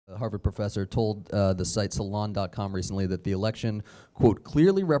Harvard professor, told the site Salon.com recently that the election, quote,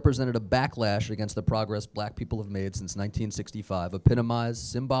 clearly represented a backlash against the progress black people have made since 1965, epitomized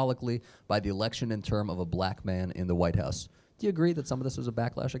symbolically by the election and term of a black man in the White House. Do you agree that some of this was a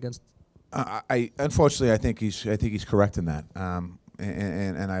backlash against? Unfortunately, I think he's correct in that.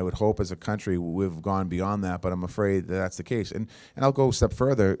 And I would hope as a country we've gone beyond that, but I'm afraid that that's the case. And I'll go a step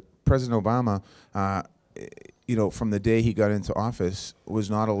further. President Obama, from the day he got into office, was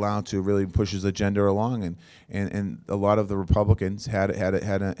not allowed to really push his agenda along, and a lot of the Republicans had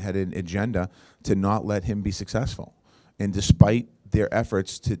an agenda to not let him be successful. And despite their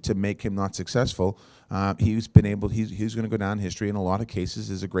efforts to make him not successful, he's going to go down in history in a lot of cases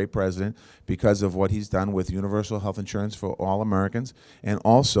as a great president because of what he's done with universal health insurance for all Americans, and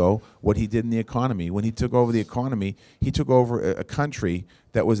also what he did in the economy. When he took over the economy, he took over a country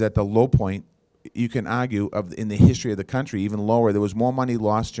that was at the low point, you can argue, in the history of the country, even lower. There was more money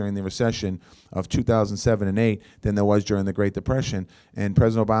lost during the recession of 2007 and 8 than there was during the Great Depression. And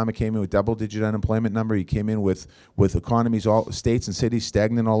President Obama came in with double-digit unemployment number. He came in with economies, all states and cities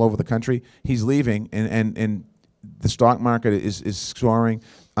stagnant all over the country. He's leaving, and the stock market is soaring.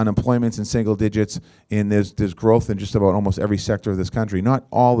 Unemployment's in single digits, and there's growth in just about almost every sector of this country. Not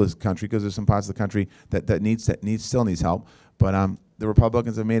all this country, because there's some parts of the country that still needs help. But the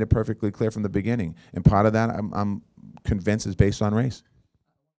Republicans have made it perfectly clear from the beginning, and part of that, I'm convinced, is based on race.